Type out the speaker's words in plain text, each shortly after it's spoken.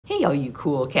Hey, all you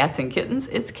cool cats and kittens,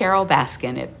 it's Carole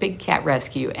Baskin at Big Cat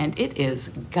Rescue, and it is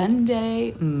Gun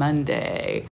Day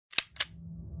Monday.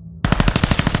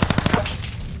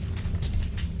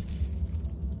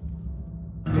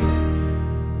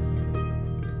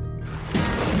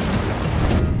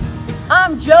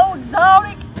 I'm Joe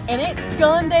Exotic, and it's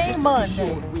Gun Day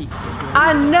Monday.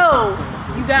 I know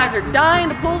you guys are dying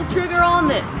to pull the trigger on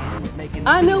this.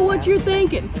 I know what you're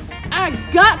thinking. I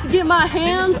got to get my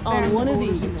hands on one of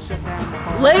these.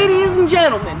 Ladies and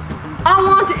gentlemen, I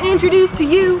want to introduce to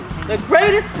you the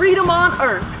greatest freedom on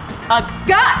earth, a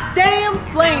goddamn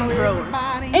flamethrower.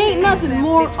 Ain't nothing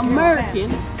more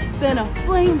American than a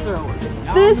flamethrower.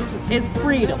 This is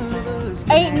freedom.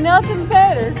 Ain't nothing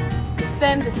better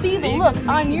than to see the look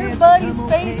on your buddies'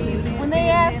 faces when they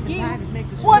ask you,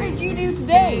 what did you do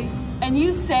today? And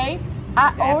you say,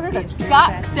 I ordered a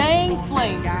goddamn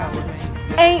flamethrower.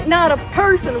 Ain't not a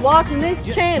person watching this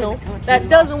channel that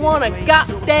doesn't want a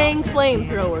goddamn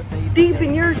flamethrower. Deep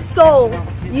in your soul,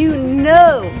 you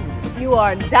know you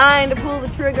are dying to pull the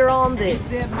trigger on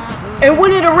this. And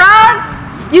when it arrives,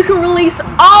 you can release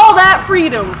all that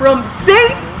freedom from sea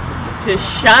to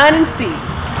shining sea.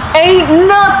 Ain't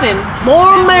nothing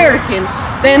more American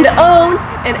than to own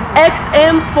an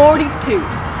XM42.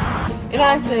 And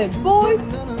I said, boy,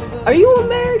 are you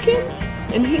American?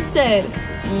 And he said,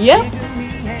 yep.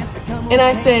 And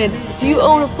I said, do you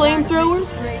own a flamethrower?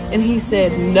 And he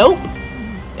said, nope.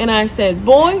 And I said,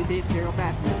 boy,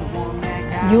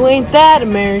 you ain't that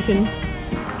American.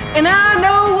 And I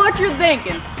know what you're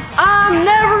thinking. I'm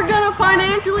never gonna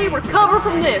financially recover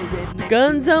from this.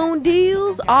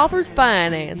 GunZoneDeals offers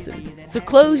financing. So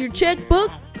close your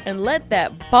checkbook and let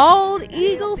that bald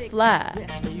eagle fly.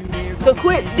 So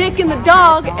quit dicking the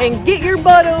dog and get your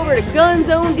butt over to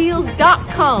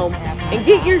GunZoneDeals.com and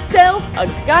get yourself a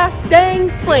gosh dang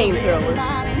flamethrower.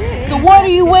 So what are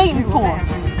you waiting for?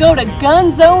 Go to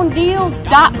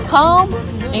GunZoneDeals.com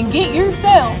and get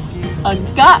yourself a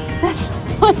goddamn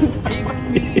flamethrower.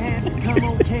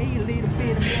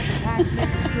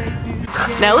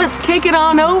 Now let's kick it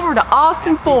on over to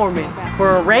Austin Forman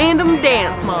for a random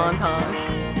dance montage.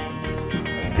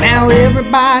 Now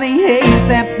everybody hates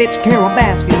that bitch Carole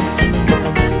Baskin.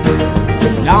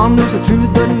 All knows the truth,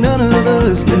 but none of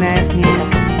us can ask him.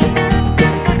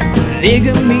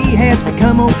 Polygamy has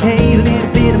become okay. A little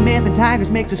bit of meth and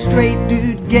tigers makes a straight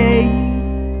dude gay.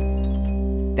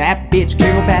 That bitch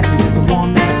Carole Baskin is the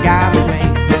one that got away.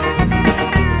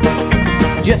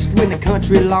 Just when the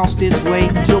country lost its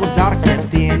way, Joe Exotic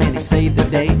stepped in and he saved the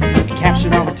day. He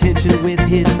captured our attention with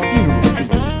his funeral speech.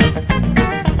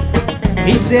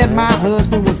 He said my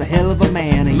husband was a hell of a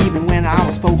man, and even when I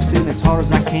was focusing as hard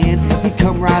as I can, he'd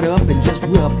come right up and just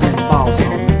rub them balls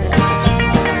on me.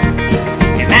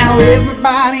 And now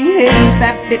everybody hates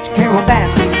that bitch Carole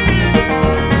Baskin.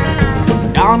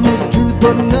 God knows the truth,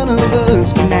 but none of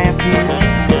us can ask him.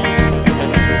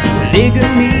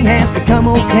 Polygamy has become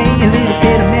okay. A little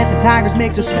bit of meth and tigers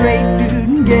makes a straight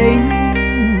dude gay.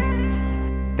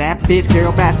 That bitch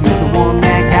Carole Baskin is the one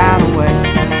that got away.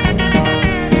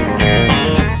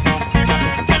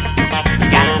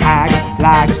 Tigers,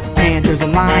 ligers, panthers,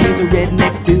 and lions. A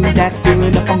redneck dude that's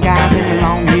pulling up on guys, and a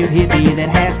long-haired hippie that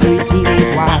has 3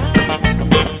 teenage wives.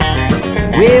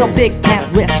 Well, Big Cat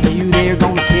Rescue, they're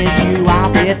gonna catch you. I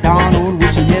bet Donald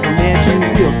wish he never met you.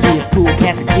 We'll see if cool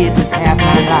cats and kittens have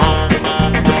my lives.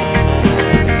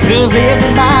 Cause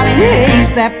everybody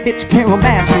hates that bitch Carole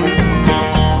Baskin.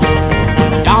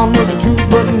 God knows the truth,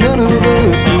 but none of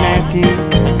us can ask him.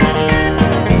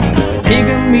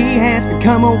 Polygamy has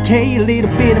become okay. A little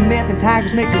bit of meth and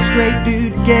tigers makes a straight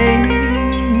dude gay.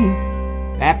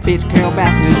 That bitch Carole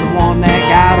Baskin is the one that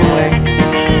got away.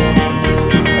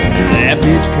 That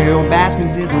bitch Carole Baskin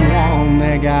is the one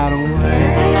that got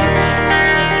away.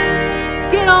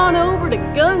 Get on over to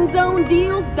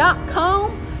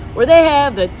GunZoneDeals.com where they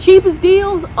have the cheapest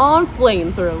deals on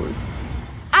flamethrowers.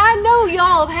 I know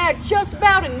y'all have had just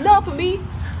about enough of me,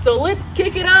 so let's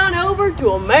kick it on over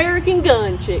to American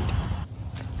Gun Chick.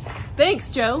 Thanks,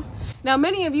 Joe. Now,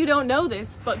 many of you don't know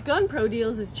this, but Gun Pro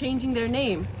Deals is changing their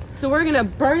name. So we're gonna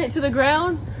burn it to the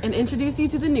ground and introduce you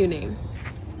to the new name.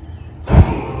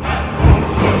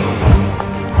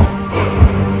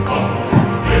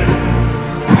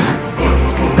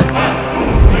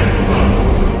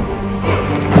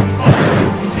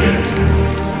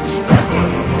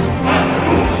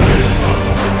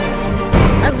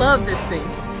 I love this thing.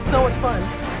 It's so much fun.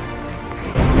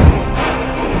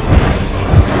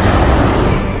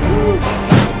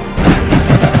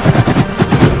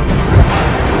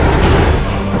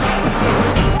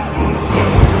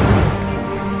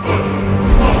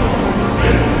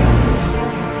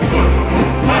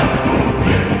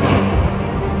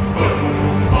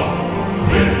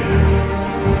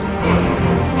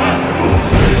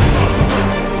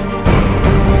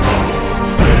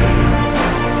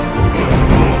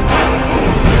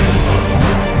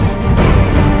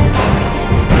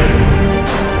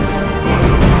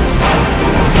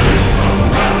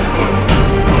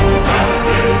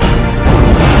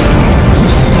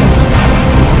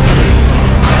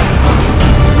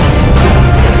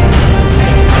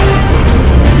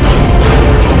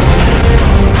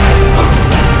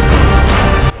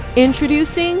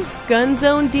 Introducing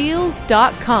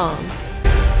GunZoneDeals.com.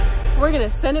 We're gonna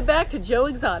send it back to Joe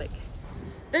Exotic.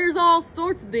 There's all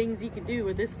sorts of things you can do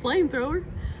with this flamethrower.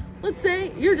 Let's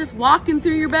say you're just walking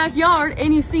through your backyard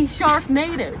and you see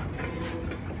Sharknado.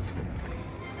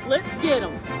 Let's get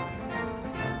him.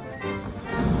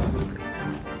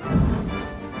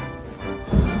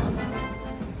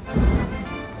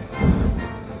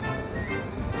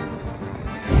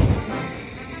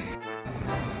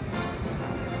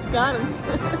 Got him.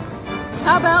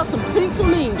 How about some pink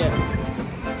flamingo?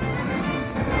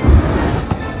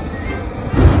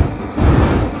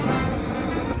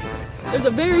 There's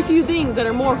a very few things that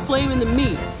are more flaming than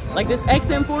me, like this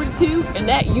XM42 and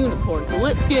that unicorn, so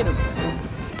let's get them.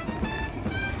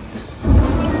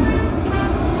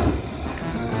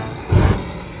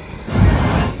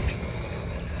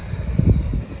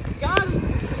 Got him.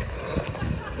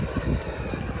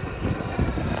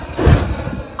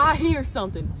 I hear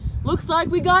something. Looks like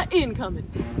we got incoming.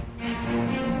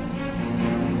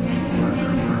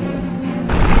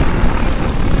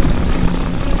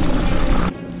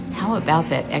 How about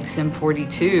that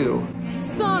XM42?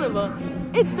 Son of a...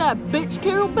 It's that bitch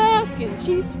Carole Baskin.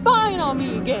 She's spying on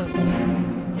me again.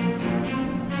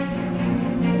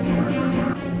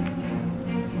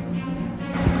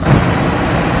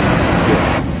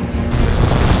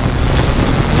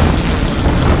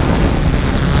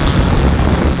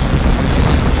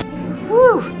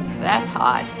 Whew, that's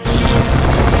hot.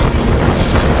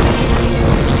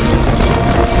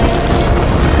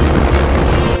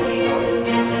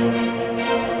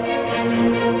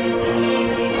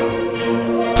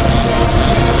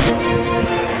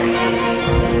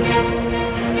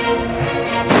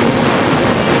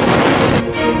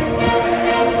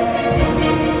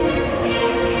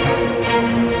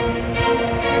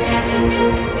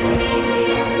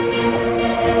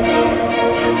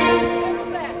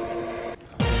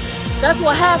 That's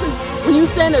what happens when you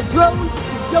send a drone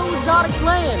to Joe Exotic's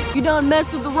land. You done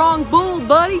messed with the wrong bull,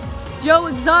 buddy. Joe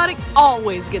Exotic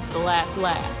always gets the last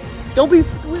laugh. Don't be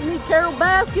with me, Carole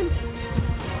Baskin.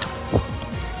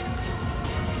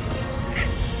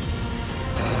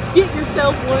 Get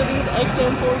yourself one of these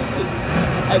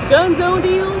XM42s at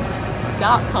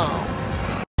GunZoneDeals.com.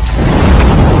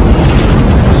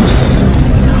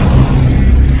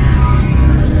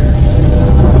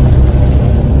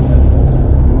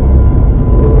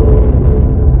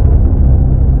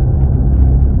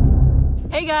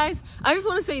 Hey guys, I just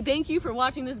want to say thank you for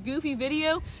watching this goofy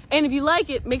video, and if you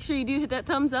like it, make sure you do hit that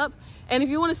thumbs up, and if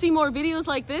you want to see more videos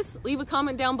like this, leave a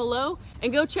comment down below,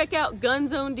 and go check out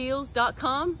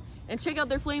GunZoneDeals.com and check out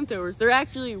their flamethrowers. They're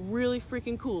actually really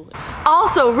freaking cool.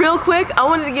 Also, real quick, I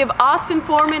wanted to give Austin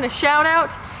Forman a shout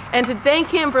out and to thank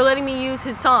him for letting me use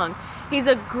his song. He's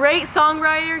a great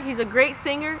songwriter, he's a great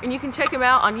singer, and you can check him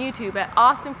out on YouTube at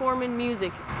Austin Forman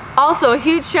Music. Also, a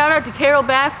huge shout out to Carole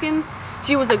Baskin.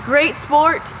 She was a great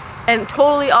sport and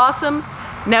totally awesome.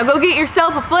 Now go get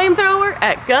yourself a flamethrower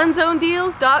at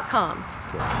GunZoneDeals.com.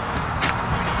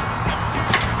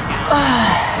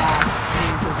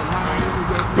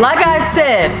 Like I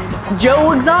said,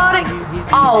 Joe Exotic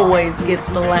always gets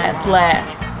the last laugh.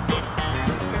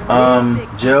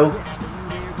 Joe,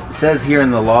 it says here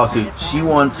in the lawsuit, she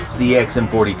wants the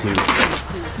XM42.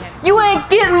 You ain't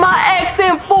getting my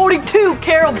XM42,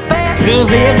 Carole Baskin.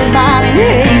 Cause everybody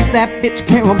hates that bitch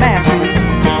Carole Baskin.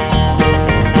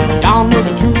 Don knows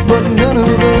the truth, but none of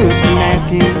us can ask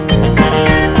him.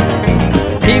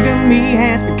 Bigamy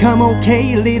has become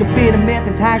okay. A little bit of meth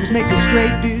and tigers makes a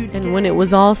straight dude. And when it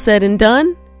was all said and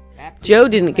done, Joe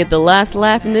didn't get the last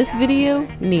laugh in this video,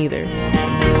 neither.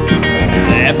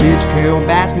 That bitch Carole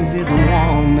Baskins is the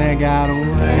one that got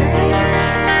away.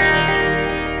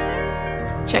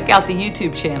 Check out the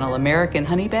YouTube channel American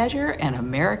Honey Badger and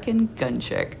American Gun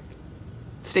Chick.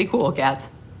 Stay cool, cats.